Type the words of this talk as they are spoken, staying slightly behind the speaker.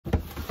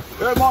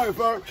Good morning,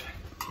 folks.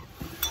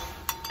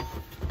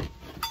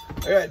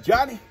 I got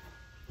Johnny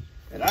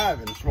and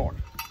Ivan this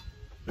morning.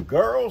 The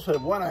girls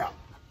have went out.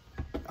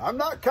 I'm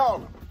not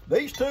calling them.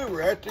 These two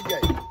were at the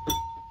gate.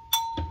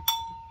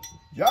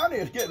 Johnny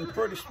is getting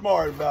pretty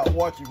smart about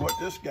watching what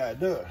this guy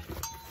does.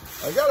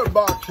 I got a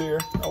box here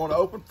I want to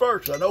open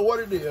first. I know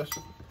what it is.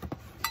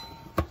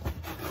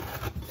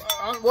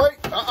 Wait,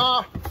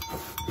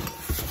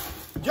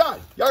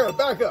 Johnny, y'all gotta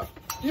back up.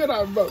 You and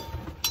I both.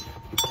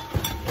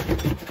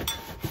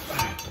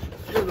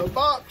 Here's a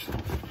box.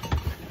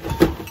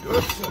 Just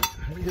a second.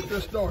 Let me get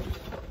this started.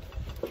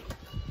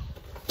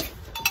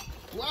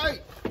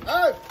 Wait,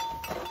 hey!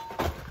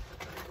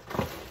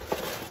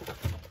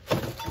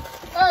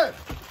 Hey,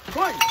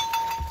 please.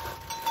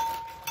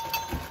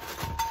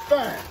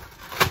 Bang.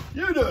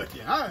 You do it,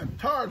 then. I am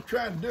tired of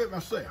trying to do it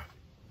myself.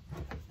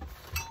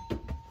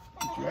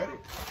 Ready?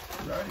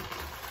 Ready?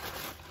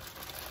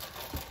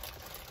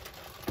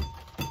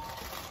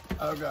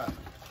 I've got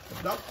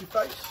a donkey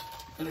face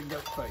and a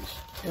goat face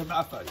in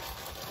my face.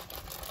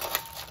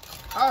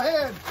 I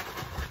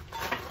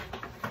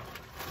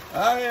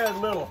had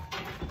little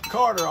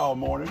Carter all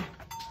morning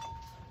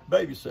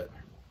babysitting.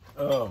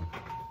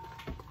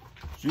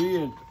 She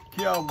and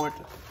Kim went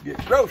to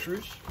get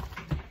groceries.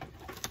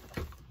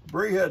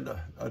 Bree had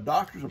a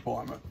doctor's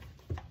appointment,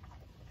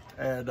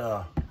 and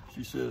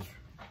she says,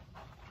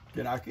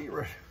 "Can I keep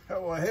her?"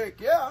 Oh, well,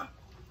 heck yeah.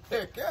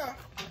 Heck yeah.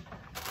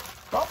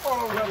 Papa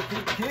don't know how to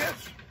keep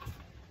kids.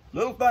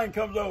 Little thing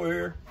comes over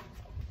here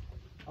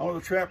on the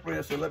trampoline.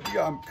 I said, "Let me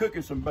go. I'm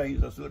cooking some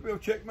beans." I said, "Let me go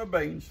check my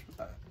beans."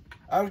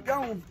 I was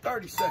gone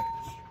 30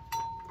 seconds.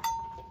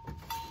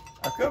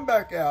 I come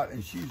back out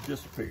and she's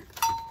disappeared.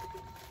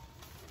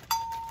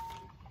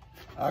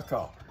 I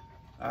called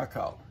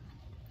her.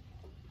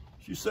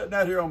 She's sitting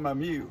out here on my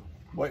mule,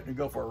 waiting to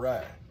go for a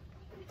ride.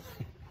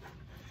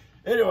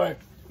 Anyway,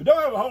 we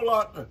don't have a whole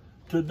lot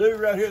to do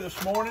right here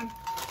this morning.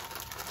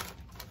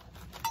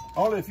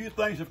 Only a few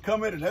things have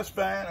come in, and that's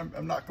fine.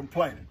 I'm not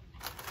complaining.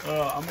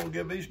 I'm gonna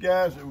give these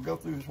guys that we'll go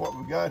through what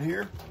we got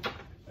here,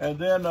 and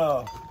then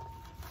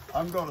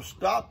I'm gonna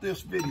stop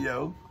this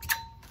video,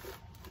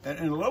 and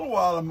in a little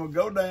while I'm gonna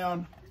go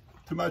down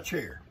to my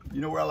chair. You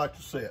know where I like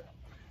to sit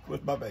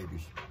with my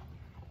babies,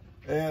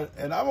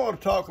 and I want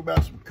to talk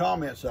about some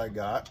comments I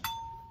got,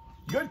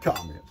 good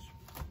comments,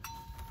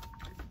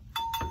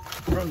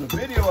 from the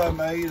video I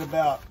made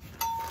about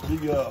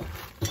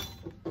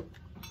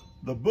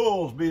the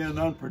bulls being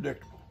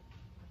unpredictable.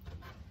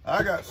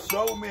 I got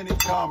so many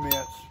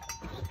comments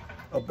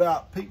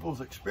about people's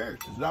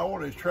experiences, and I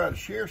want to try to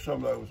share some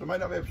of those. I may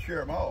not be able to share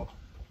them all,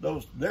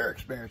 their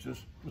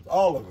experiences with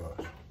all of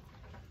us.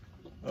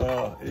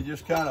 It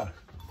just kind of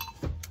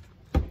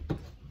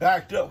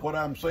backed up what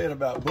I'm saying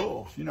about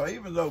bulls. You know,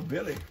 even though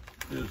Billy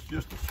is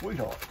just a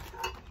sweetheart,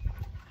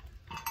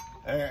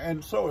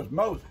 and so is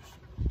Moses,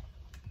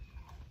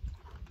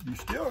 you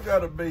still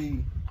got to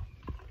be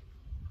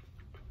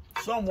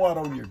somewhat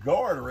on your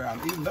guard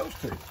around even those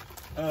two,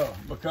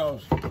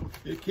 because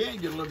it can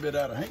get a little bit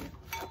out of hand.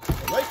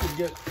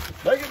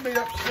 They can be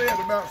upset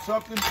about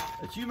something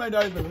that you may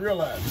not even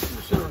realize.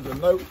 There's a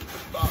note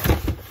box.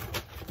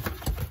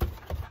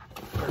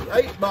 There's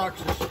 8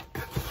 boxes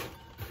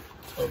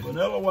of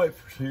vanilla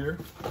wafers here.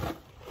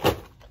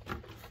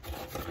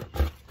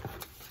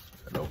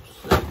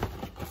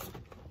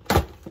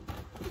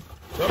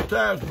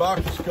 Sometimes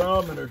boxes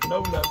come and there's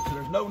no notes.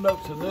 There's no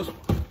notes in this one.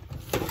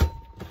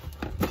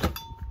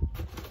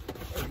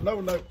 There's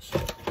no notes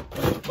in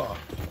this box.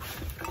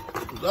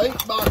 There's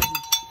 8 boxes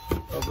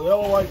of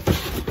vanilla wafers.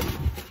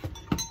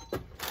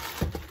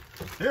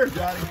 Here,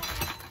 Johnny.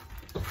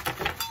 I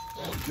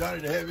want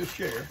Johnny to have his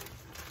share.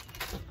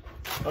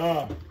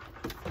 So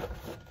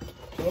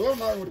I'm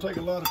not going to take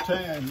a lot of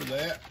time with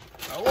that.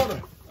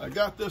 I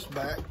got this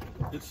back.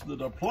 It's the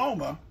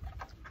diploma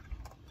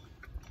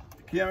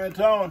Kim and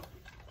Tone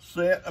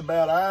sent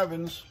about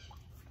Ivan's,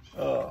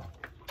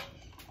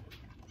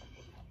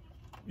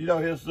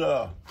 his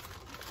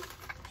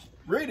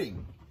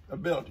reading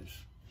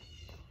abilities.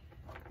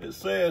 It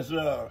says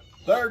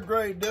 3rd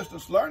grade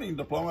distance learning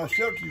diploma. I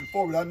showed it to you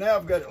before, but now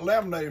I've got it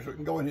laminated so it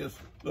can go in his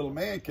little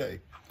man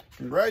cave.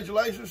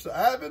 Congratulations to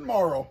Ivan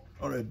Morrow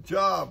on a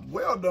job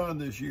well done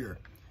this year.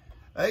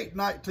 8,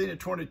 19, and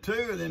 22,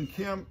 and then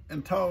Kim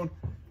and Tone,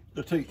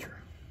 the teacher.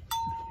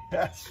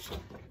 That's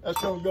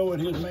gonna go in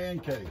his man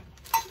cave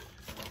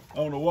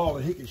on the wall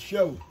that he can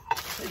show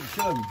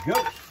them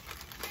goats.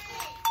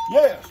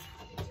 Yes.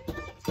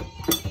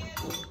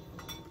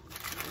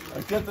 I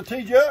get the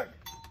tea jug.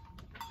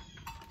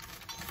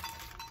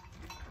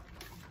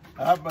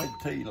 I made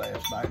tea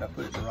last night. I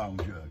put it in the wrong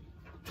jug.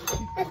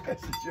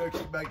 That's the jug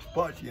that makes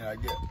punch in, I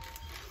guess.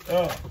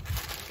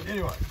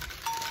 Anyway.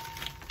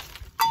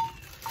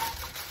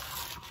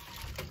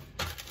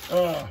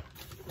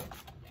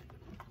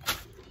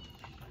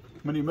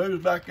 When he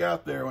moves back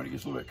out there, when it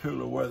gets a little bit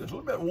cooler weather, it's a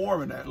little bit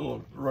warm in that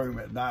little room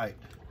at night,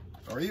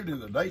 or even in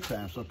the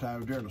daytime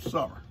sometimes during the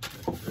summer.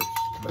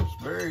 But it's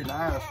very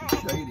nice and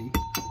shady,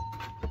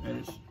 and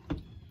it's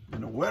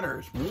in the winter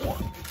it's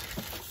warm.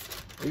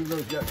 even though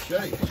it's got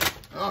shades.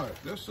 All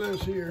right, this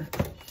says here,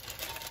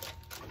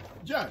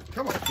 Johnny,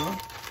 come on, son.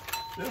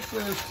 This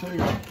says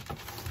to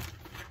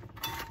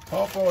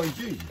Pawpaw and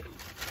Gigi.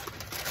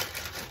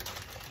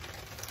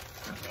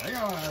 Hang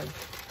on.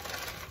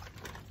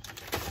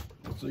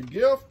 It's a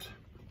gift.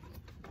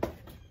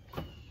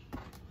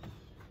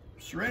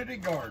 Serenity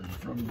Garden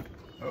from,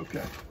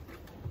 okay.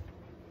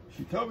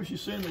 She told me she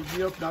sent me a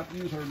gift not to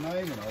use her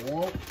name, and I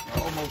won't. I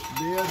almost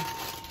did.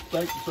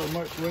 Thank you so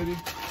much, sweetie.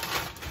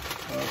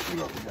 See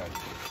what we got here.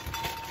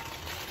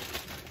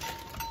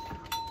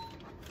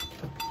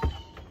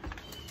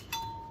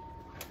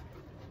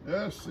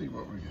 Let's see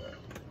what we got.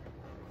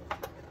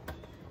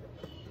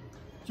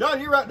 John,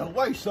 you're right in the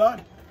way,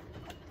 son.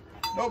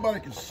 Nobody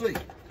can see.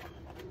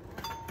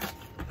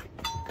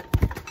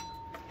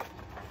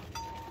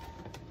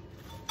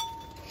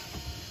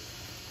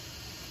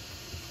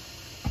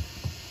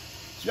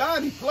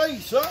 Johnny,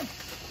 please, son.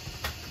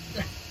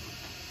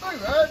 Look at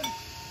that.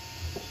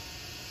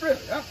 Really,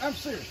 I'm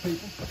serious,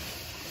 people.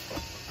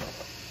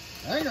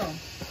 Hang on.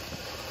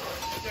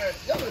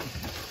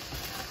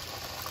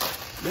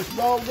 This is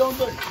all we're gonna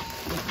do.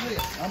 This is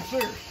it. I'm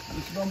serious.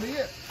 This is gonna be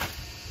it.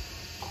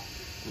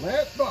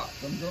 Last box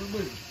I'm gonna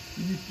do.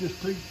 You use just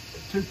two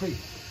pieces.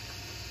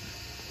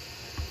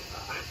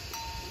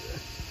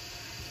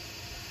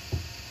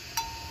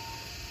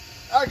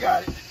 I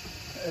got it.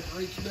 I have to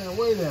reach down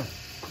way down.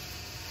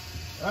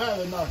 I have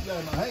to knock it out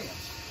of my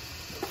hands.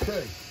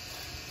 Okay.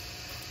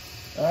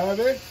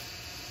 Ivy.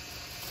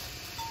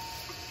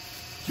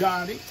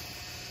 Johnny.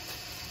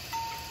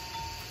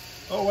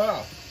 Oh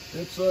wow.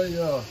 It's a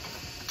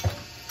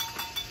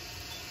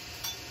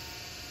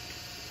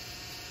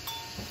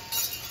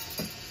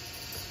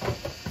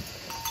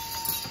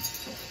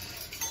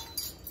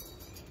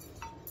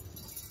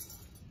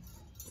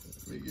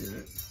let me get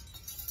it.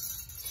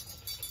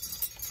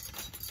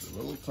 It's a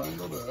little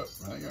tangled up.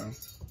 Hang on. Tangled up.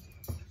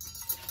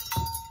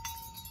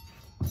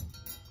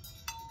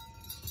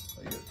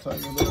 They get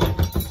tangled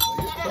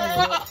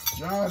up.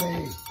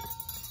 Johnny.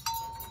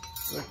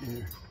 Look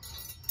here.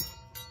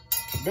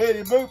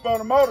 Betty Boop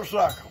on a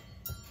motorcycle.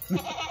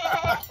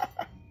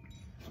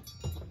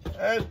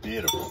 That's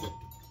beautiful.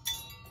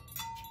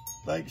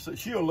 Thank you. So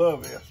she'll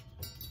love this.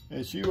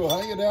 And she will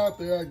hang it out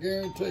there, I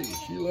guarantee you.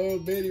 She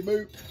loves Betty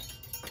Boop.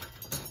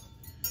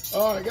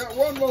 All right, I got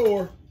one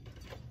more.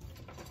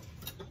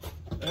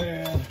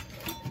 And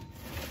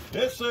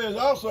it says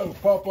also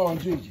Pawpaw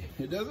and Gigi.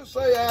 It doesn't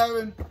say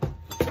Ivan.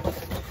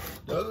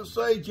 Doesn't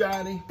say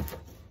Johnny.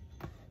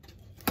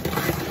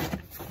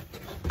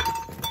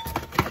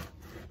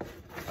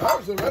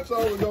 Obviously, that's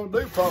all we're gonna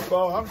do,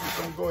 Pawpaw. I'm just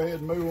gonna go ahead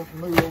and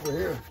move over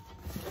here.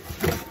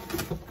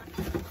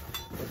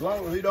 As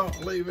long as he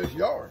don't leave his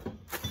yard.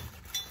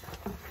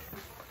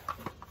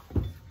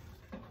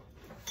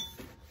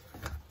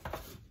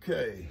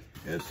 Okay,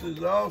 this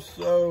is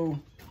also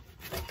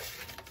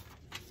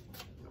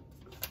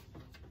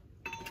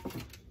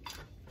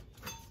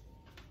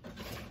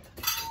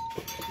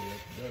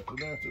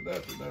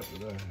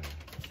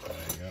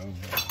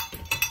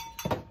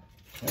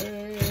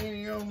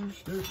hang on,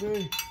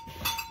 Snoopy.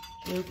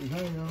 Snoopy,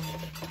 hang on.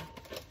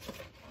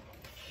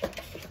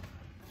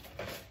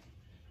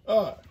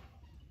 All right.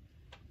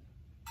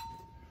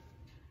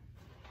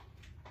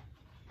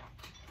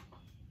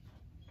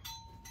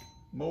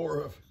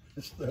 More of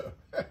stuff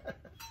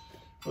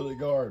for the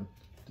garden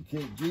to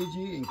keep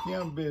Gigi and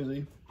Kim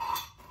busy.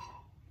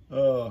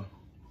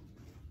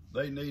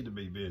 They need to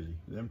be busy,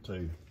 them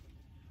two.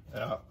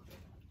 Out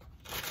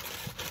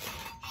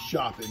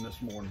shopping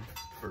this morning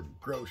for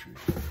groceries.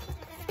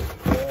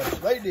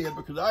 They did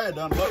because I had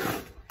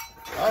unloaded.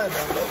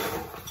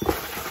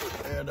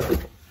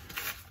 And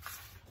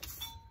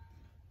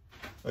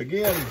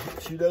again,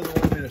 she doesn't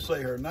want me to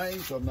say her name,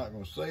 so I'm not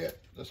going to say it.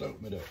 Let's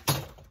open it up.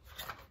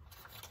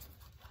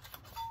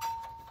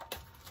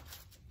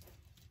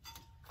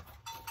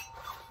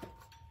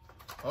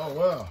 Oh,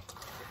 wow.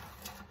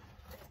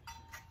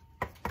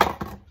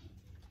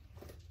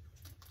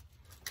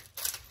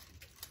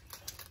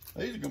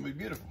 These are going to be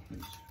beautiful.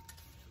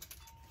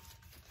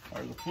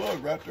 There's a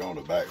plug right there on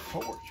the back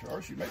porch,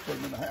 or she may put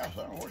them in the house.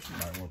 I don't know where she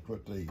might want to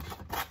put these.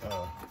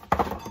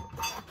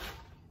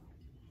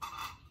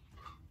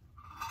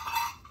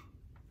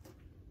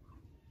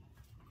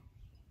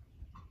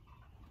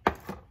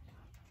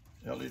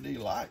 LED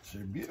lights,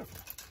 they're beautiful.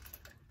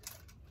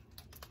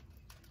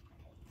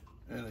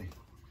 And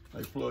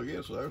they plug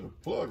in, so there's a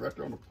plug right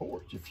there on the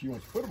porch if you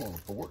want to put them on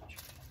the porch.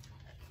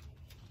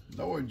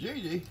 Knowing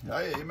Gigi,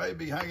 hey, he may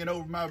be hanging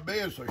over my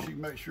bed so she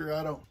can make sure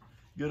I don't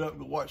get up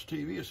and watch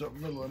TV or something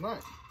in the middle of the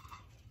night.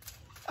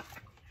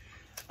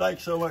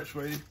 Thanks so much,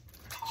 sweetie.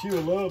 She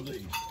will love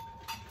these.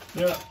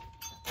 Now,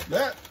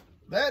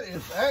 that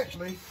is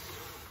actually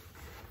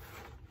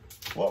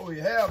what we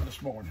have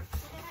this morning.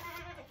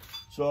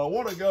 So I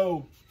want to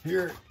go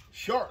here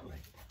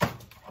shortly.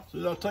 So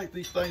I'll take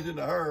these things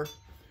into her.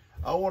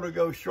 I want to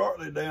go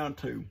shortly down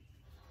to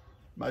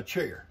my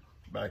chair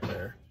back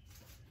there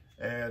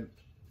and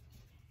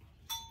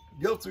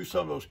go through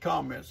some of those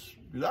comments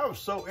because I was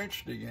so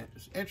interested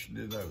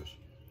in those.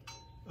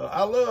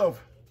 I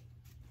love,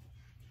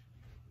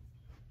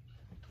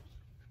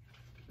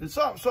 in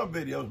some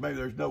videos, maybe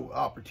there's no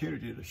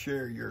opportunity to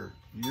share your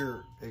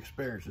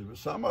experiences, but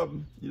some of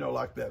them, you know,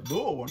 like that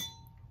bull one,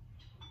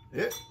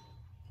 it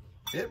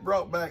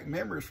brought back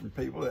memories from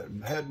people that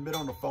hadn't been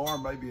on the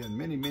farm maybe in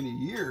many, many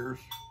years.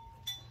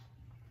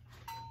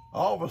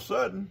 All of a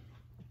sudden,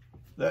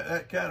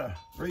 that kind of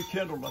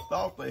rekindled a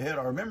thought they had,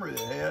 or a memory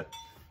they had,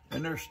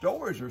 and their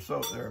stories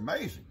they're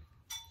amazing.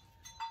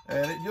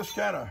 And it just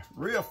kind of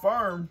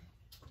reaffirmed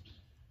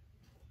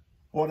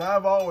what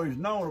I've always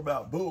known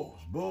about bulls.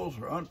 Bulls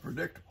are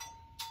unpredictable.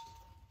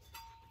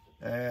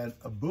 And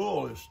a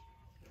bull is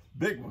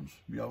big ones,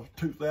 you know,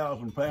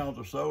 2,000 pounds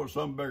or so, or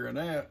something bigger than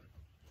that,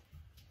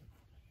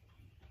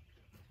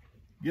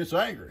 gets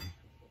angry.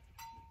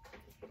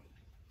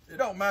 It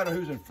don't matter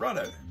who's in front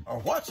of him or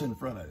what's in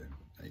front of him.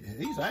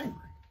 He's angry.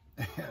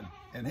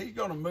 And he's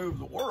going to move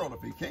the world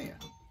if he can.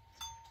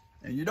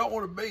 And you don't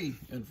want to be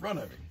in front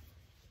of him.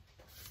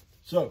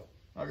 So,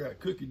 I got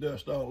cookie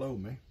dust all over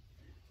me.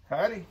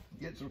 Heidi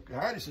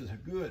says,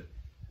 good.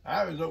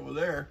 Ivan's over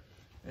there,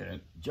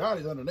 and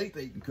Johnny's underneath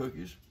eating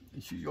cookies,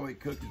 and she's going to eat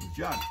cookies with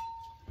Johnny.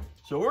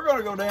 So we're going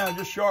to go down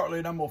just shortly,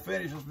 and I'm going to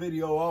finish this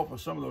video off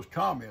with some of those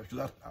comments,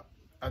 because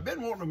I've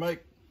been wanting to make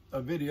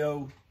a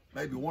video,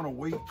 maybe one a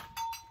week,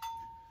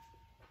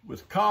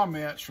 with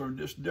comments from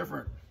just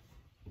different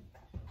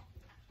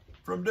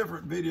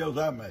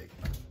videos I make,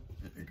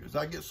 because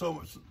I get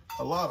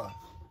a lot of,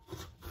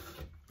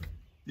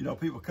 you know,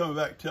 people coming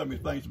back and telling me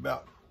things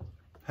about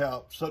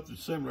how something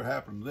similar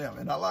happened to them,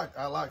 and I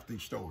like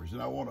these stories,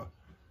 and I want to,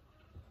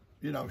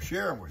 you know,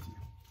 share them with you.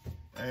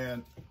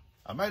 And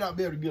I may not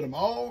be able to get them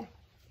all,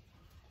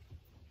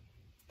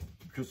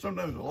 because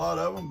sometimes a lot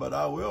of them, but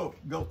I will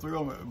go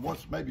through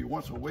them maybe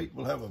once a week.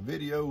 We'll have a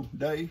video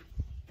day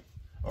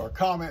or a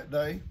comment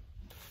day.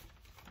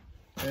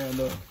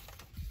 And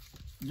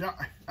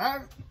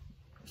Ivy,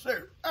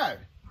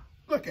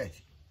 look at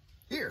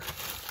you.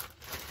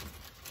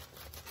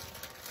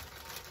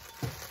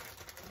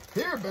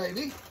 Here,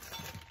 baby.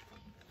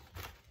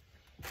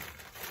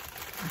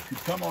 You can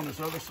come on this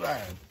other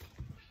side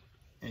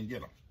and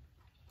get them.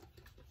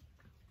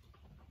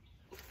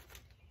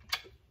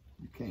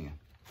 You can.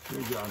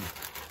 Here, Johnny.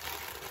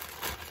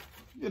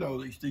 You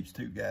know, these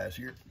two guys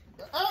here.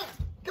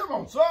 Come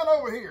on, son,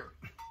 over here.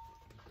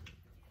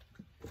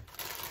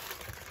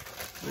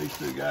 These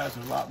two guys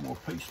are a lot more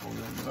peaceful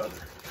than the other.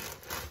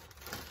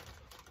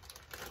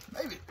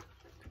 Maybe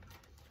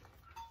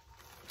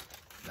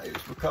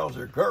it's because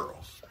they're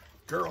girls.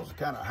 Girls are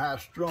kind of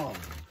high-strung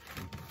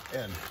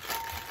and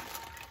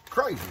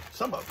crazy.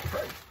 Some of them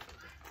crazy.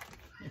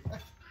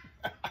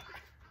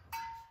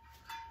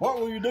 What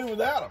will you do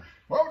without them?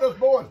 What would those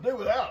boys do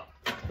without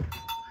them?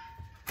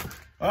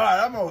 All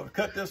right, I'm going to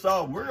cut this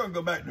off. We're going to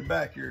go back to the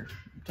back here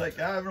and take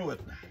Ivan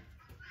with me.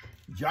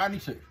 Johnny,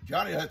 too.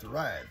 Johnny will have to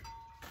ride.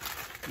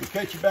 We'll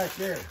catch you back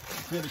there and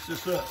finish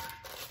this up.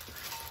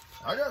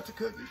 I got the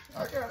cookies.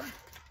 I got them.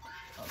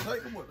 I'll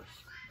take them with us.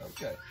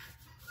 Okay.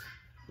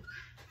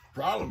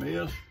 Problem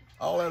is,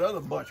 all that other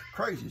bunch of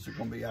crazies are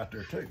going to be out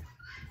there too.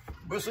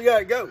 We'll see how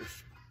it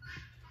goes.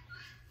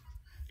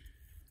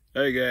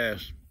 Hey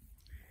guys,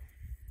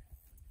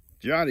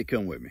 Johnny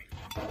come with me.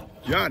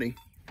 Johnny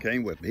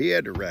came with me. He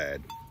had to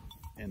ride,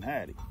 and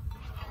Heidi.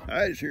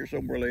 Heidi's here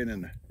somewhere laying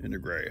in the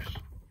grass.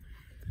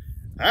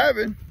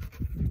 Ivan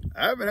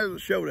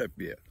hasn't showed up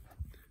yet.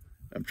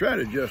 I'm trying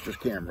to adjust this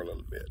camera a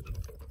little bit.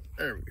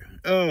 There we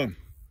go.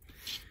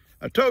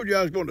 I told you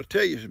I was going to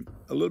tell you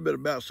a little bit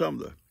about some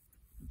of the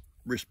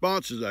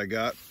responses I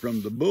got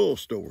from the bull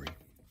story.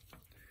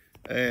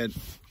 And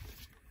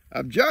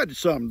I've jotted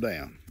something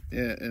down,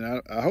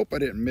 and I hope I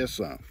didn't miss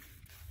something.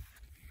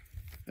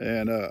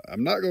 And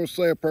I'm not going to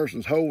say a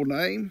person's whole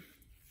name.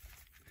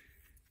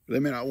 They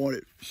may not want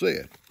it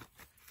said.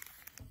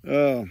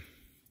 And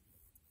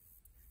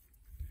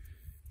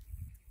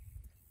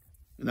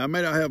I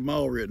may not have them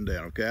all written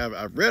down, okay?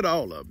 I've read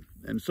all of them,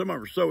 and some of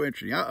them are so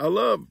interesting. I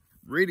love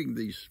reading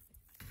these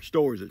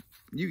stories that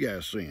you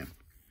guys send.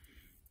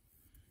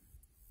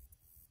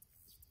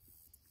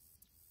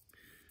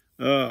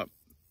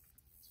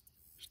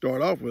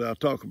 Start off with, I'll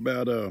talk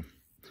about, a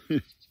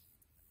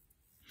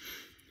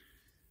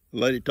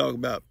lady talk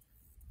about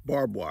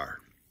barbed wire.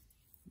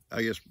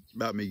 I guess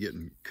about me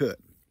getting cut.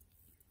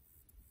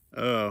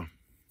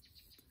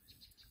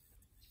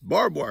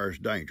 Barbed wire is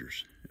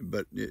dangerous,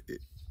 but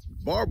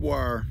barbed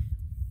wire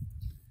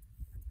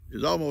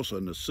is almost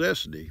a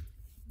necessity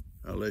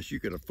unless you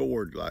can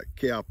afford like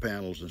cow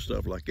panels and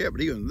stuff like that.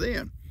 But even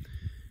then,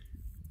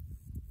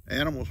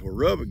 animals will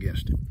rub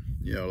against it,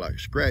 you know, like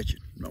scratching.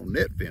 On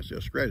net fence,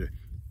 they'll scratch it.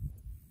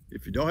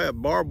 If you don't have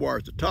barbed wire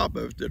at the top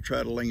of it, they'll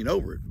try to lean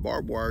over it.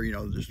 Barbed wire, you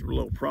know, just a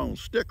little prong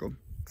stick them,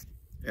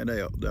 and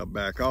they'll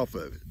back off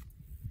of it.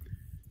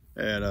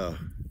 And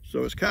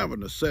so it's kind of a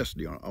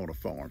necessity on a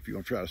farm if you're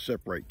gonna try to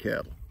separate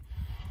cattle.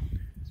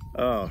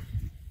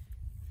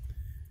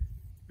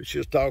 Let's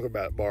just talk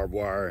about barbed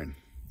wire,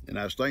 and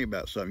I was thinking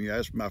about something. You know,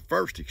 that's my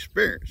first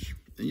experience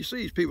And you see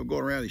these people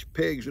going around these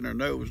pegs in their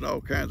nose and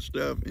all kinds of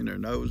stuff in their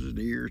noses and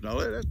ears and all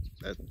that.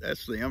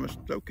 That's them. It's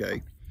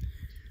okay.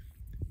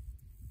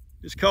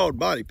 It's called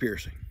body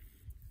piercing.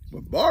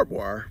 But barbed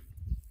wire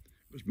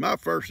was my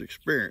first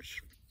experience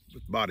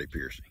with body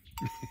piercing.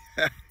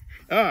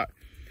 All right.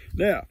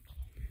 Now,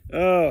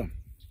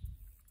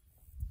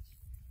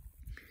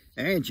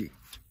 Angie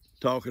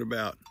talking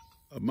about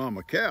a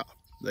mama cow.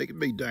 They can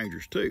be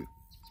dangerous too.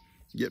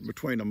 Getting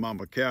between a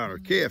mama cow and her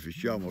calf,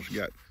 she almost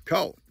got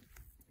caught.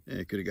 And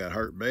it could have got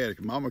hurt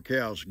bad. Mama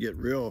cows get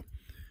real,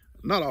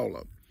 not all of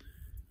them,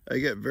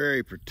 they get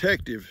very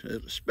protective,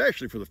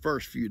 especially for the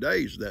first few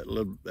days of that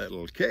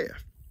little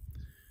calf.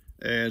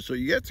 And so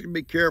you have to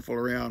be careful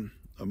around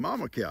a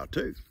mama cow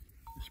too,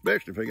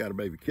 especially if they got a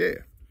baby calf.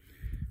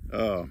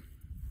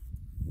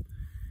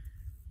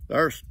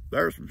 There's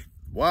some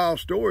wild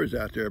stories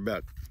out there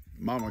about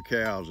mama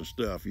cows and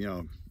stuff, you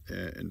know,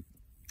 and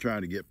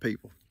trying to get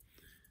people.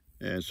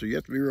 And so you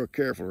have to be real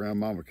careful around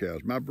mama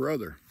cows. My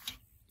brother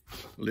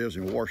lives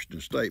in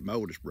Washington State, my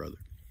oldest brother.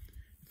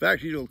 In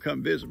fact, he's gonna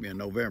come visit me in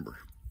November.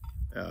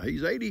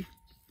 He's 86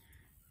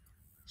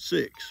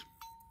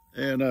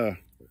 and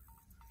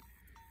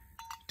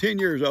 10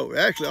 years old,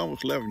 actually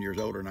almost 11 years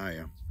older than I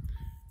am.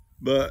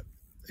 But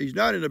he's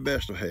not in the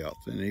best of health,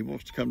 and he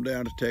wants to come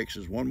down to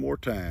Texas one more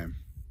time.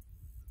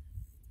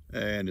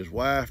 And his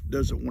wife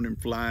doesn't want him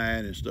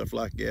flying and stuff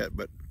like that,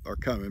 but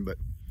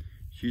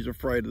she's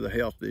afraid of the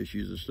health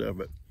issues and stuff.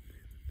 But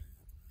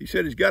he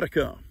said he's got to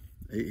come.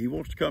 He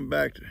wants to come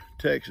back to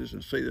Texas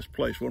and see this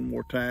place one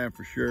more time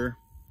for sure.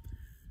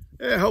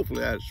 And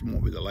hopefully that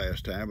won't be the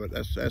last time, but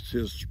that's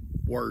his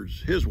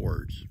words.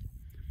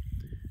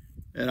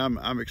 And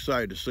I'm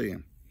excited to see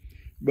him.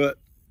 But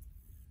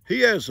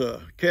he has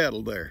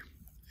cattle there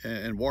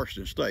in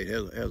Washington State.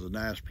 Has a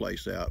nice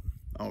place out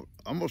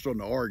almost on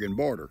the Oregon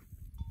border.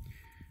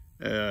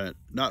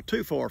 Not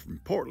too far from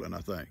Portland,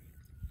 I think,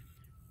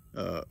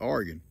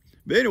 Oregon.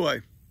 But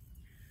anyway,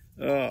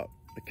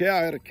 the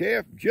cow had a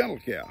calf, gentle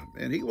cow,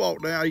 and he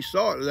walked down, he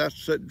saw it, after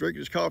sitting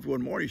drinking his coffee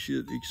one morning,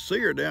 he see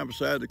her down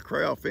beside the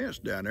corral fence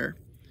down there,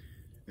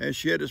 and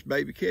she had this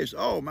baby calf.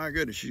 Oh my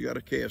goodness, she's got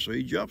a calf. So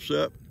he jumps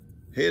up,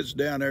 heads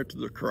down there to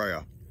the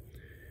corral,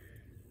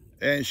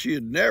 and she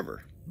had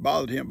never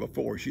bothered him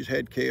before. She's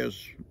had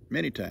calves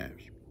many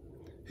times.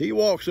 He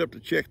walks up to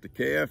check the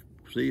calf,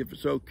 see if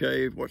it's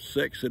okay, what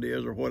sex it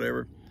is or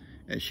whatever,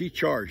 and she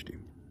charged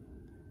him.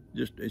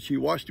 And she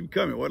watched him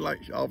come. It wasn't like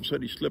all of a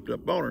sudden he slipped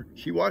up on her.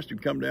 She watched him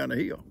come down the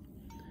hill.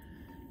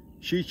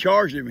 She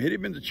charged him, hit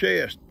him in the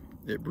chest.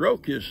 It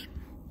broke his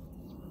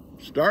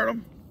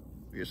sternum.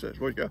 I guess that's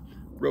what you got.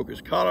 Broke his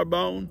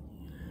collarbone,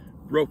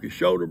 broke his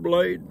shoulder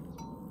blade,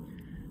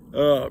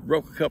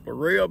 broke a couple of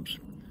ribs.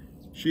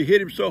 She hit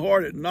him so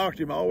hard it knocked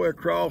him all the way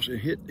across and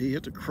he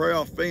hit the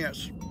corral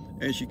fence.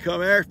 And she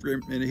come after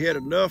him and he had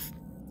enough.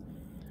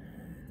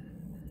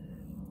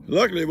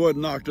 Luckily, he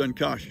wasn't knocked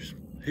unconscious.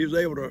 He was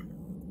able to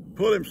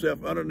pull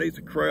himself underneath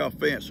the corral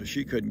fence so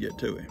she couldn't get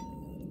to him.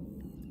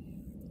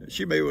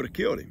 She may would have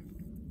killed him.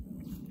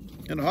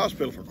 In the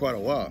hospital for quite a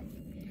while.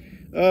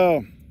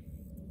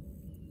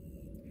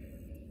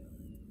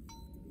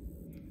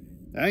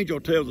 Angel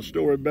tells a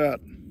story about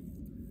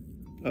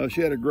she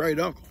had a great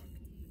uncle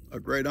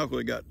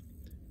that got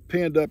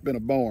pinned up in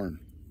a barn.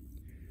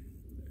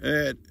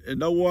 And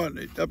no one,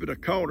 up in the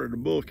corner, the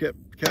bull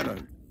kept kind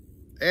of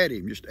at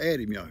him, you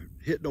know,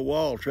 hitting the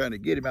wall trying to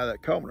get him out of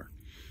that corner.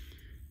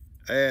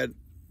 And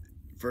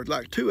for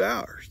like 2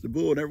 hours, the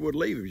bull never would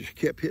leave him. Just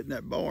kept hitting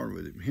that barn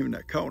with him in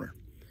that corner.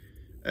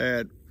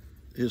 And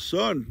his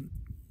son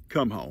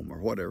come home or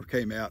whatever,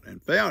 came out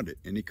and found it,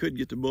 and he couldn't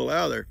get the bull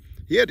out of there.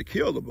 He had to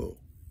kill the bull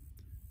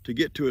to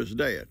get to his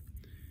dad.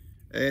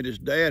 And his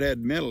dad had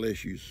mental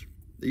issues.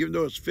 Even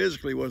though it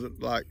physically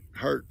wasn't like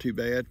hurt too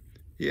bad,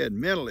 he had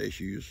mental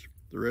issues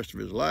the rest of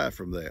his life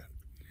from that.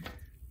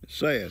 It's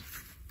sad.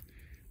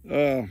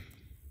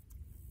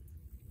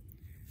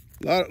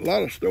 A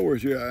lot of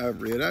stories here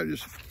I've read.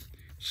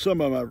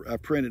 Some of them I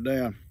printed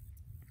down.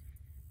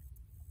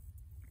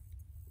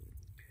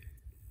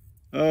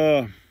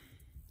 A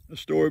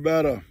story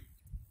about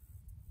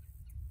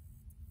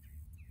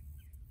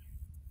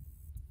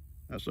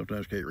I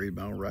sometimes can't read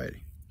my own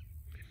writing.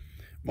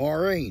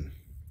 Maureen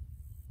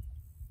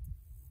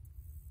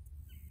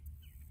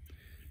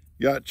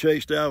got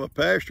chased out of a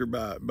pasture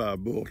by a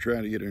bull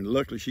trying to get her, and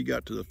luckily she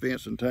got to the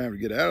fence in time to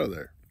get out of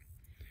there.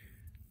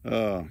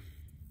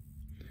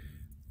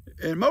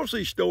 And most of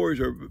these stories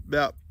are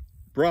about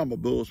Brahma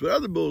bulls, but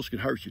other bulls can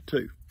hurt you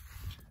too.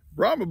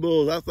 Brahma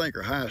bulls, I think,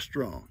 are high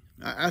strung.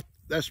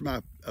 That's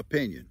my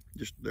opinion.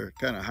 Just they're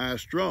kind of high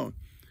strung,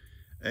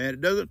 and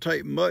it doesn't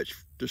take much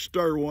to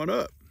stir one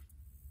up.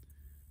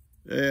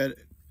 And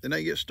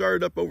they get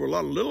stirred up over a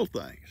lot of little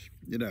things,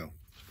 you know.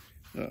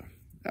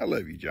 I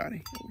love you,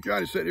 Johnny.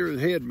 Johnny's sitting here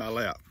with his head in my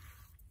lap.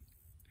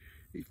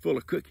 He's full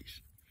of cookies.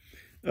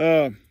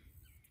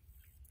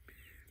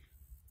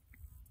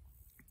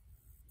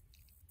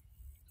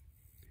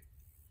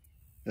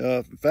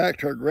 In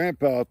fact, her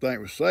grandpa, I think,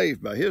 was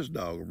saved by his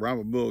dog. A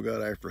Brahma bull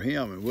got after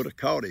him and would have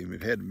caught him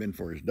if it hadn't been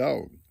for his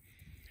dog.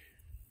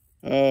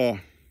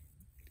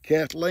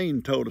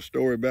 Kathleen told a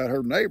story about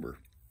her neighbor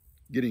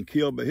getting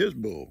killed by his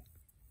bull.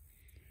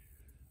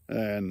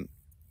 And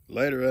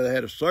later they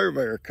had a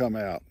surveyor come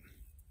out.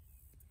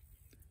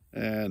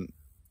 And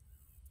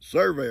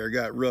surveyor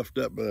got roughed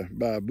up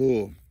by a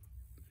bull.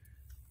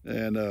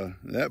 And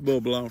that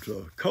bull belonged to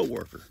a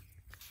co-worker.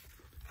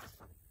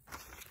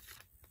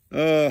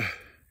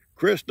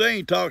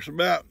 Christine talks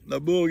about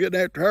the bull getting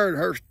after her,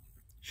 and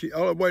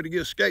all the way to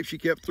get escaped, she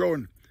kept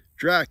throwing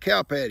dry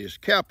cow patties,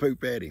 cow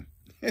poop at him.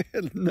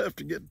 Enough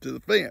to get to the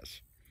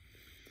fence.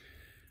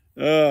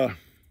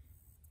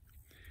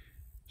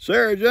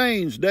 Sarah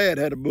Jane's dad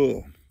had a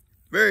bull.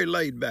 Very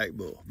laid back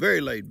bull. Very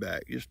laid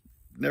back. Just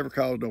never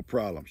caused no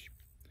problems.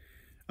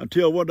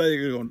 Until one day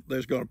they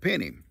was going to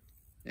pin him.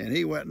 And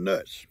he went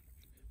nuts.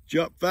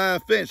 Jumped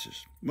 5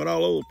 fences. Went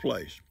all over the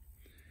place.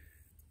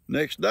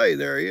 Next day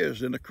there he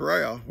is in the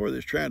corral where they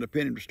was trying to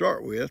pin him to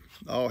start with.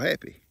 All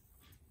happy.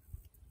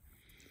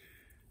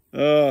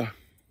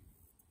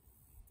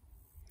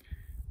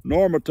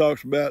 Norma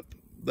talks about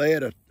they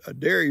had a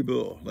dairy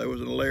bull. They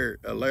wasn't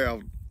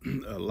allowed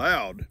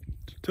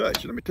to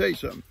touch. Let me tell you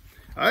something.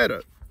 I had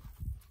a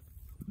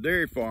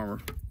dairy farmer.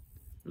 He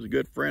was a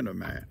good friend of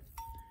mine.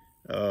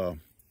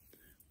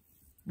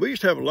 We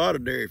used to have a lot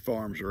of dairy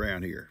farms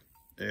around here,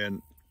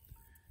 and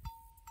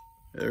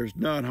there's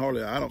none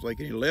hardly, I don't think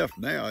any left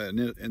now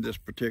in this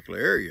particular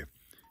area,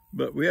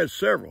 but we had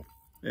several.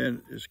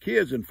 And as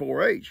kids in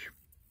 4-H,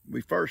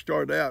 we first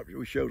started out,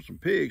 we showed some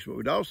pigs, but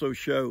we'd also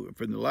show,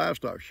 from the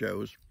livestock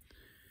shows,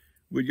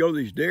 we'd go to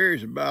these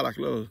dairies and buy like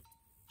a little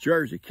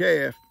Jersey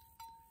calf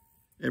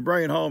and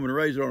bring it home and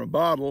raise it on a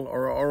bottle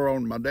or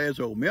on my dad's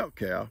old milk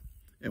cow,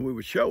 and we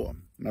would show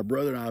them, my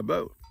brother and I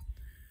both.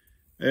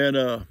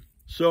 And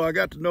so I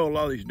got to know a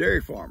lot of these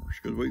dairy farmers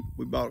because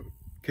we bought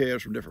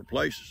calves from different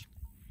places.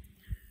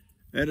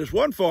 And there's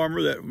one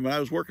farmer that when I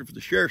was working for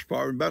the sheriff's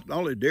department, about the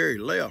only dairy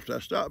left, I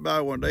stopped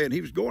by one day and he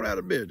was going out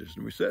of business.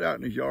 And we sat out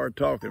in his yard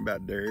talking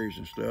about dairies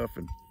and stuff.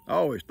 And I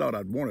always thought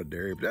I'd want a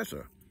dairy, but that's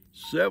a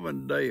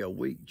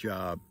 7-day-a-week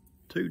job,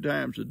 2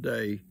 times a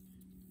day,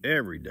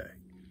 every day.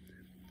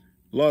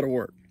 A lot of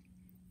work.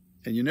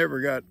 And you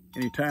never got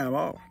any time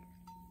off.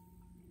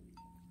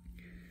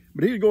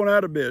 But he was going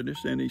out of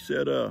business, and he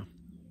said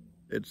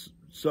it's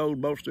sold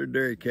most of their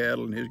dairy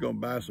cattle, and he was going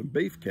to buy some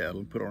beef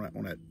cattle and put on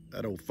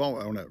that old farm,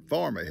 on that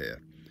farm they had.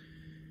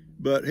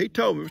 But he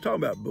told me, we was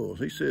talking about bulls.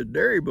 He said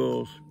dairy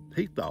bulls,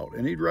 he thought,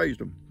 and he'd raised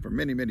them for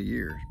many, many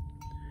years.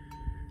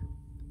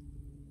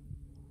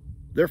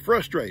 They're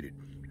frustrated,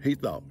 he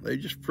thought. They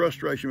just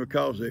frustration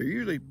because they're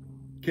usually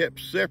kept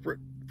separate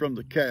from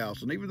the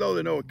cows. And even though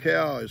they know a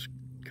cow is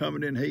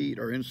coming in heat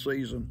or in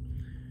season,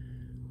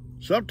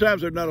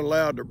 sometimes they're not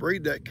allowed to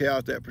breed that cow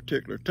at that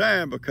particular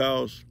time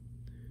because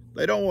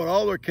they don't want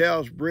all their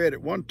cows bred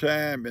at one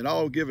time and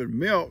all giving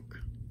milk.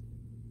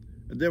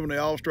 And then when they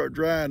all start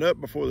drying up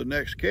before the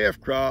next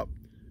calf crop,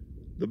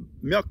 the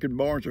milking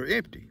barns are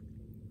empty,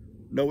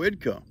 no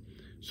income.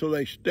 So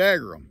they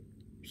stagger them.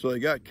 So they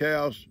got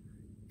cows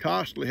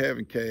constantly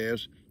having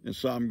calves, and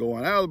some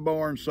going out of the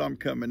barn, some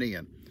coming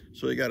in.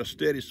 So they got a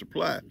steady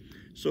supply.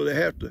 So they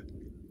have to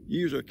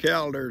use a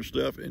calendar and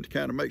stuff and to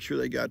kind of make sure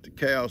they got the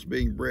cows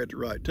being bred at the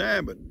right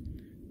time. But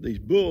these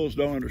bulls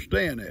don't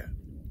understand that.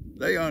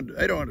 They don't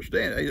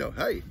understand it. They go,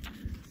 hey,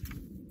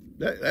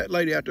 that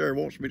lady out there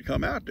wants me to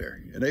come out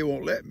there, and they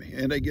won't let me.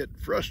 And they get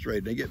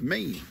frustrated. They get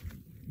mean.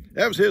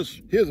 That was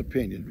his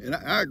opinion, and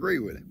I agree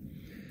with it.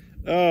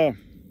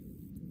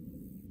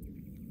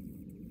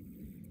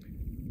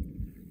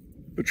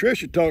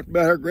 Patricia talked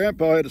about her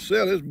grandpa had to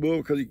sell his bull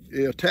because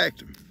he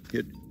attacked him.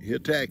 He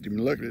attacked him,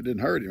 and luckily it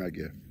didn't hurt him, I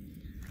guess.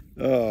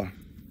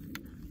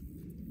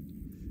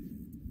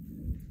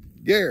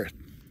 Gareth,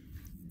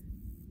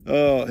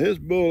 his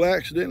bull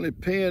accidentally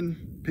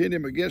pinned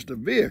him against a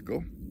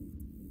vehicle,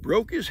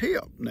 broke his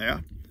hip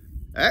now,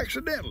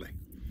 accidentally.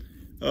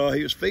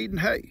 He was feeding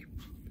hay,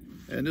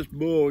 and this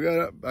bull got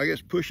up, I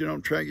guess, pushing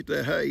on trying to get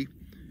that hay,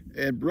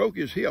 and broke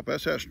his hip.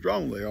 That's how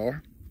strong they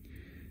are.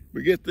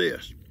 But get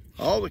this,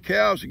 all the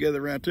cows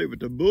together around too,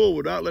 but the bull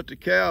would not let the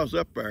cows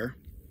up there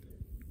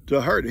to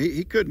hurt him.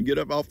 He couldn't get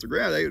up off the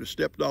ground. They would have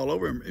stepped all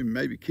over him and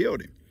maybe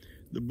killed him.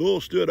 The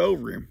bull stood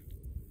over him,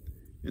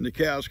 and the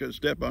cows couldn't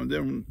step on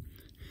him.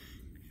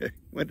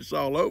 When it's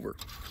all over,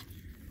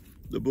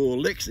 the bull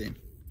licks him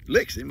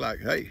like,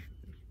 hey,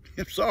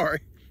 I'm sorry,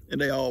 and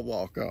they all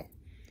walk off.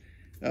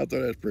 I thought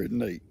that was pretty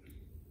neat.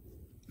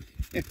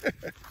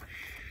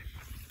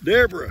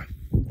 Deborah.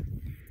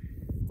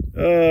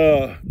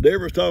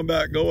 Deborah's talking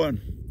about going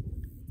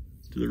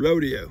to the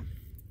rodeo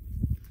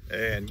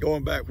and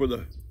going back where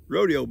the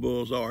rodeo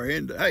bulls are.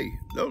 And hey,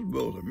 those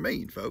bulls are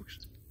mean,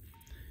 folks.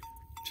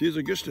 She's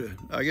I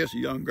guess a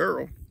young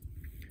girl,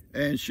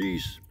 and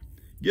she's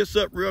gets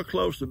up real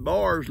close to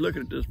bars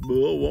looking at this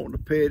bull, wanting to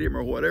pet him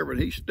or whatever, and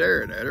he's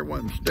staring at her, one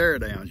of them stare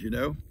downs, you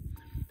know.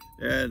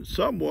 And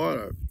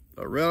someone,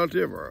 a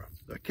relative or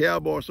a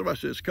cowboy, somebody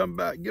says, come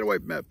back, get away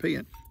from that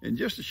pen. And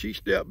just as she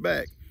stepped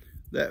back,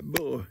 that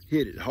bull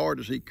hit it hard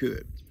as he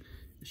could.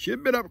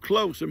 She'd been up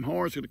close, them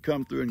horns could have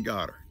come through and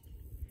got her.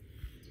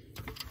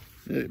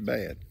 It's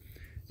bad.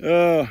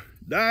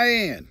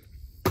 Diane.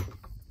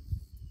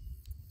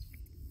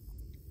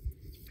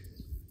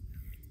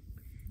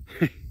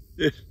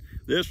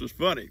 This was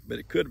funny, but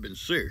it could have been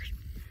serious.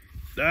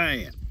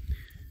 Diane.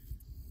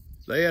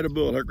 They had a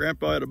bull. Her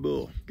grandpa had a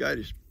bull. Got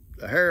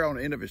the hair on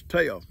the end of his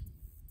tail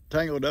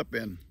tangled up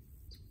in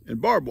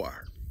barbed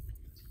wire.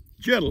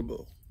 Gentle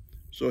bull.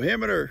 So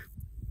him and her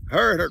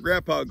and her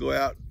grandpa go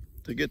out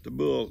to get the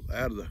bull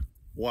out of the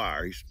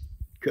wire. He's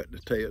cutting the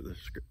tail,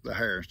 the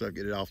hair and stuff,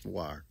 get it off the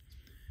wire.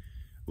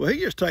 Well, he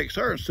just takes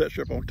her and sets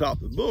her up on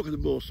top of the bull because the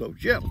bull's so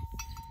gentle.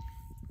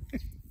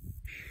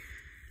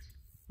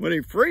 When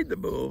he freed the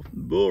bull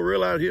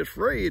realized he was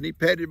free and he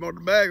patted him on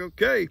the back.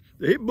 Okay,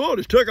 the bull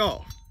just took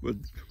off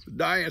with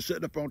Diane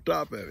sitting up on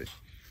top of it.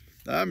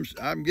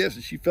 I'm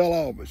guessing she fell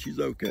off, but she's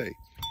okay.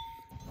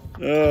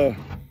 A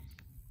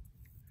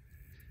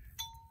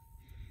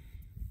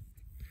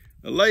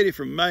lady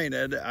from Maine,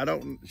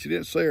 she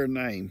didn't say her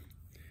name.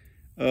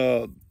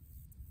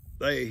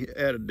 They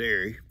had a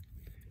dairy,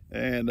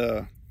 and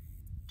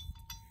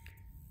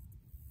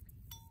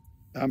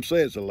I'm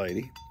saying it's a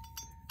lady.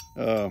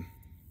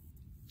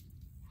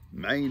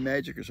 Maine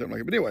Magic or something like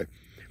that. But anyway,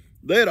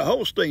 they had a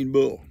Holstein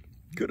bull.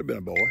 Could have been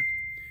a boy.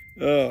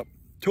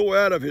 Tore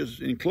out of his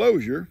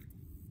enclosure,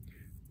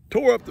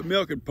 tore up the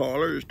milking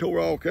parlor, just tore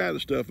all kinds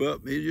of stuff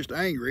up. He was just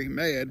angry,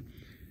 mad.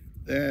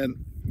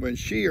 And when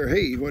she or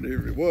he,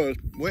 whatever it was,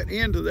 went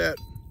into that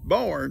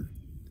barn,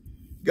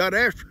 got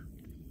after her,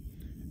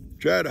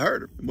 tried to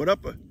hurt her, went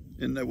up a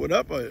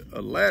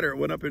ladder,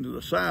 went up into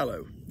the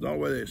silo. The only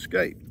way they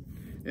escaped.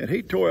 And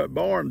he tore that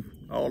barn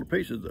all to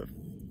pieces. The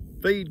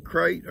feed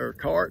crate or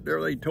cart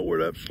there, they tore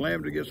it up,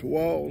 slammed it against the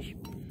walls.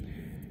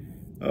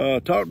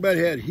 Talked about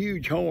he had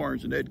huge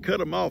horns, and they'd cut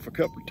them off a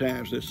couple of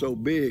times. They're so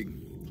big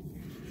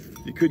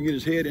he couldn't get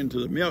his head into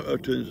the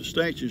milk to the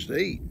stanchions to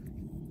eat.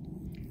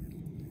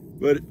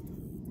 But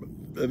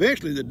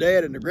eventually the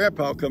dad and the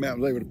grandpa come out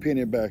and was able to pin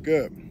him back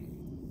up.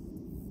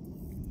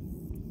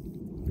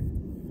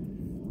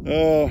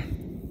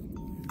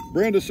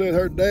 Brenda said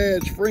her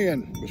dad's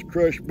friend was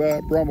crushed by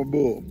a Brahma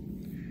bull.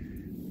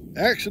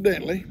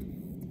 Accidentally.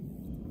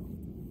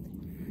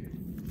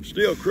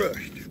 Still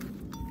crushed.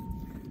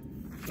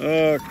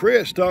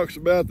 Chris talks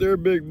about their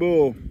big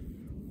bull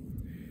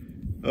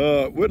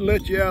wouldn't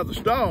let you out of the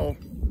stall.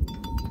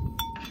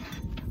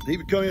 He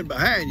would come in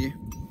behind you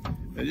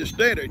and just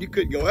stand there, and you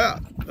couldn't go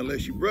out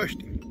unless you brushed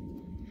him.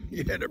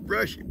 You had to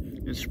brush him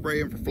and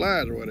spray him for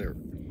flies or whatever.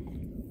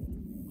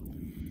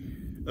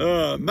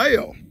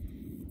 Male.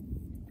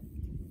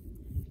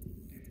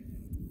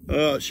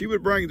 She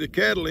would bring the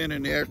cattle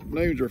in the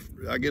afternoons, or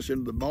I guess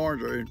into the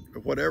barns or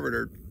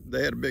whatever.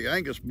 They had a big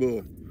Angus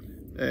bull,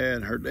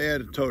 and her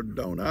dad had told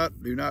her,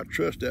 do not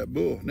trust that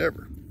bull,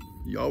 never.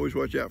 You always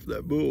watch out for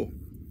that bull.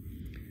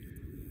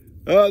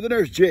 Then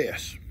there's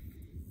Jess.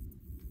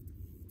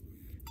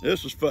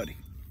 This is funny.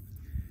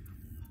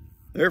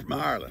 They're from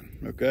Ireland,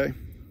 okay?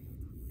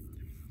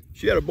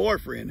 She had a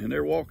boyfriend, and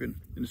they're walking,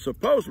 and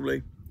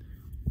supposedly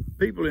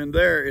people in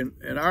there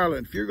in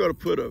Ireland, if you're going to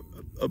put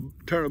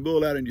turn a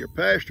bull out into your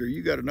pasture,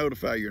 you got to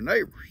notify your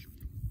neighbors.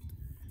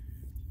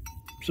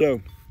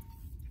 So,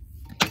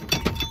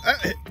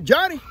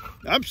 Johnny,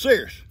 I'm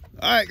serious.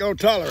 I ain't gonna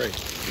tolerate it.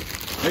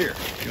 Here,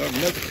 you got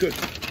another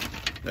cookie.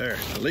 There,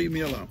 now leave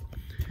me alone.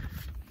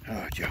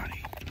 Oh,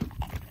 Johnny.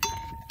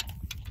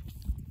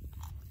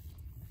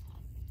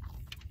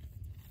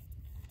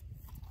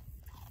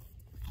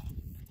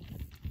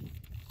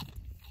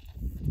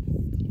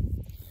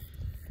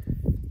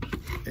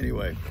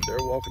 Anyway, they're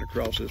walking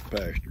across this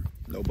pasture.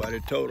 Nobody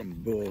told them the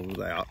bull was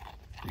out,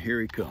 and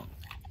here he comes,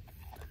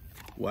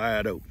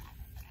 wide open.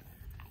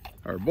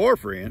 Her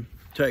boyfriend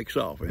takes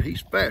off, and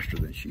he's faster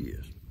than she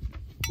is.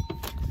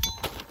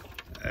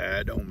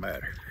 That don't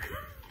matter.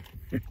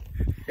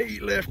 He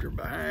left her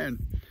behind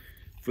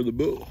for the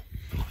bull.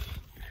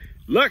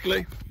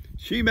 Luckily,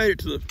 she made it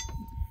to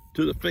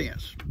the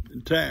fence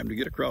in time to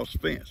get across the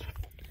fence.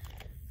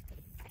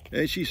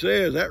 And she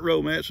says that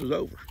romance was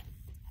over.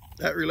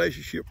 That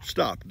relationship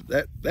stopped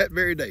that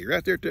very day,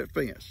 right there at that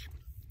fence.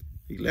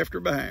 He left her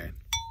behind.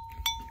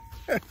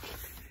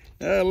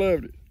 I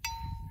loved it.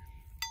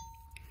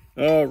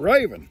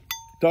 Raven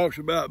talks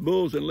about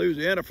bulls in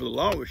Louisiana for the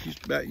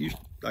longest. I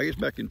guess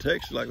back in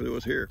Texas, like it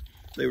was here,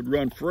 they would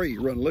run free,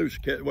 run loose.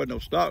 There wasn't no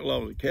stock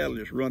laws. The cattle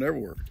just run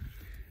everywhere.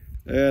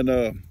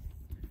 And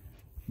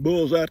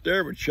bulls out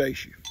there would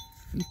chase you.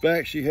 In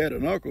fact, she had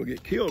an uncle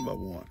get killed by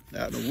one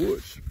out in the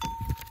woods.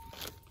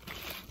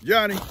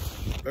 Johnny,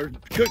 there's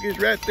cookies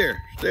right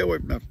there. Stay away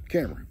from my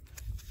camera.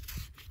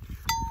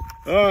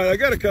 All right, I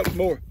got a couple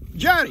more.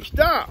 Johnny,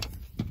 stop.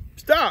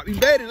 Stop, your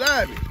daddy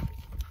live you.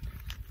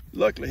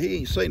 Luckily, he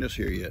ain't seen us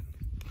here yet.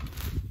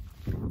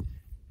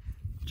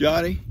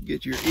 Johnny,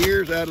 get your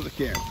ears out of the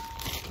camera.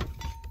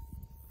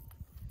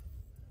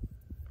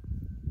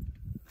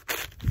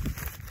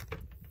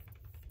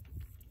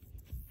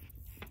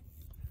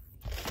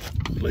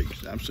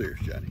 Please, I'm serious,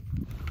 Johnny.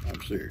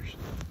 I'm serious.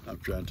 I'm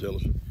trying to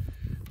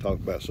talk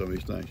about some of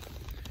these things.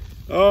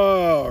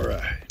 All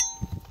right.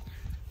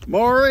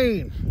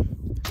 Maureen.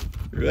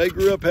 They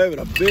grew up having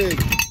a big,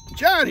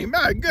 Johnny,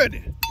 my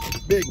goodness,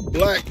 big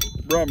black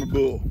Brahma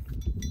bull.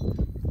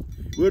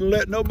 Wouldn't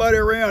let nobody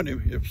around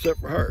him except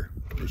for her.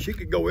 And she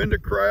could go in the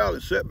crowd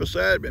and sit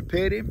beside him and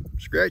pet him,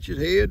 scratch his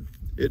head.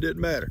 It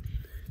didn't matter.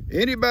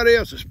 Anybody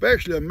else,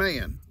 especially a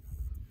man,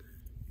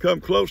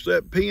 come close to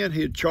that pen,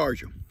 he'd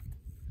charge him.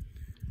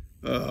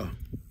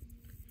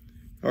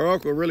 Her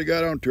uncle really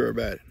got on to her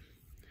about it.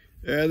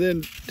 And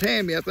then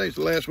Tammy, I think it's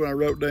the last one I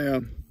wrote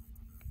down.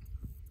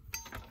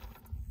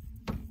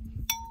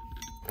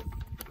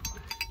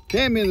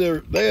 Tammy,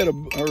 her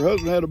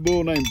husband had a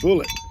bull named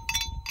Bullet.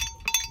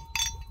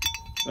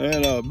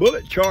 And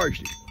Bullet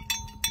charged him.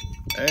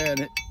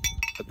 And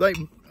I think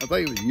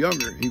he was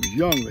younger. He was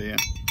young then.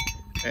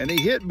 And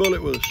he hit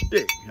Bullet with a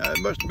stick. Now, it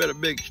must have been a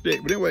big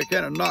stick. But anyway, it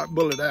kind of knocked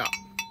Bullet out.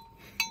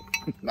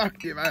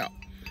 Knocked him out.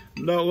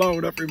 Not long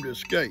enough for him to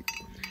escape.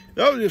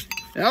 That was just,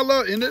 and I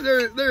love, and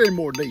they're in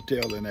more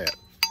detail than that.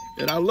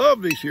 And I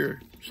love these here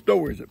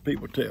stories that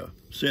people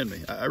send me.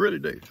 I really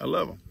do. I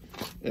love them.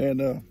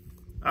 And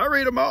I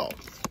read them all.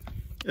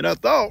 And I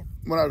thought,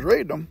 when I was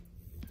reading them,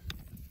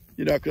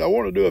 you know, because I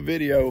want to do a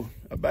video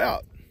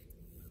about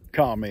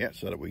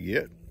comments that we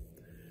get.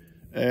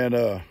 And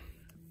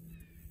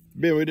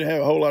being we didn't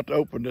have a whole lot to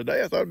open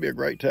today, I thought it'd be a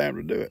great time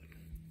to do it.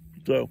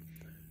 So,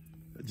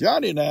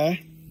 Johnny and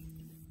I,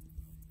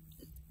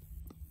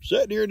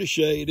 sitting here in the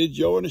shade,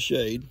 enjoying the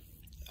shade.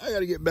 I got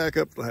to get back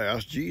up to the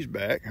house. G's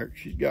back.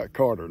 She's got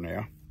Carter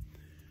now.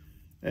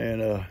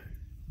 And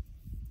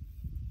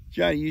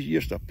Johnny, you're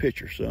just a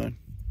picture, son.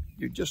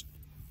 You're just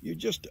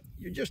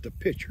a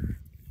picture.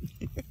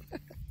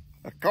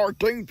 A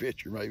cartoon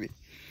picture, maybe.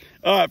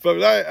 All right,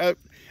 folks.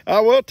 I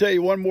will tell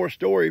you one more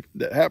story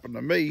that happened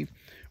to me.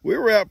 We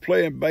were out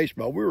playing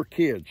baseball. We were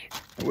kids.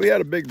 And we had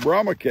a big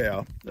Brahma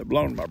cow that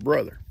belonged to my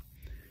brother.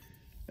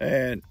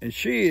 And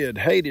she had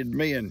hated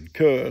me and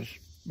Cuz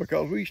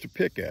because we used to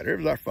pick at her. It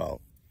was our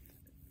fault.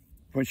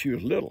 When she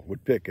was little,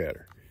 we'd pick at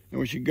her. And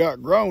when she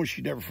got grown,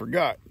 she never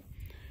forgot.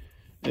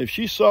 And if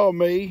she saw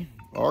me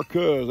or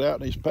Cuz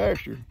out in his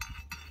pasture,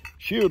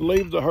 she would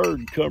leave the herd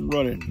and come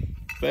running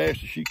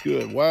fast as she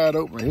could, wide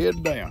open,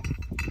 head down.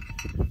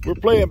 We're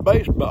playing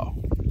baseball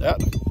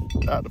out in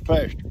the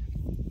pasture.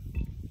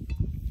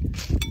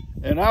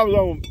 And I was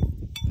on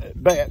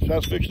bats. I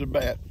was fixing a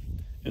bat.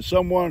 And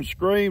someone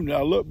screamed, and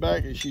I looked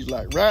back, and she's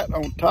like right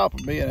on top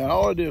of me, and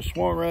all I did was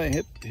swung around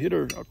and hit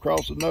her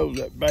across the nose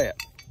with that bat.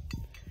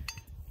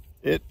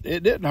 It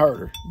didn't hurt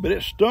her, but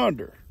it stunned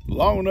her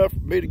long enough for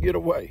me to get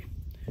away.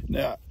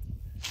 Now,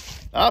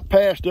 I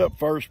passed up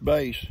first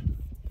base,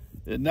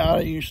 and now I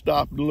didn't even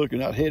stop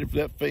looking. I headed for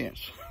that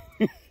fence.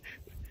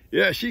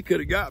 Yeah, she could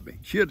have got me.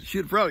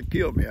 She'd probably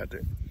killed me out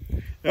there.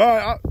 All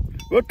right,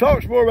 we'll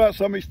talk some more about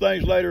some of these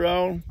things later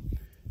on.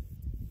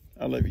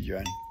 I love you,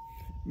 Johnny.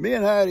 Me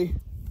and Heidi,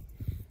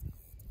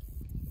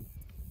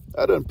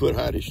 I done put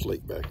Heidi to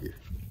sleep back here.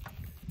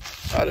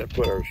 I done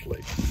put her to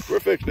sleep. We're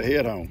fixing to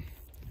head home.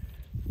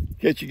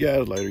 Catch you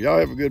guys later. Y'all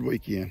have a good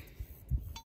weekend.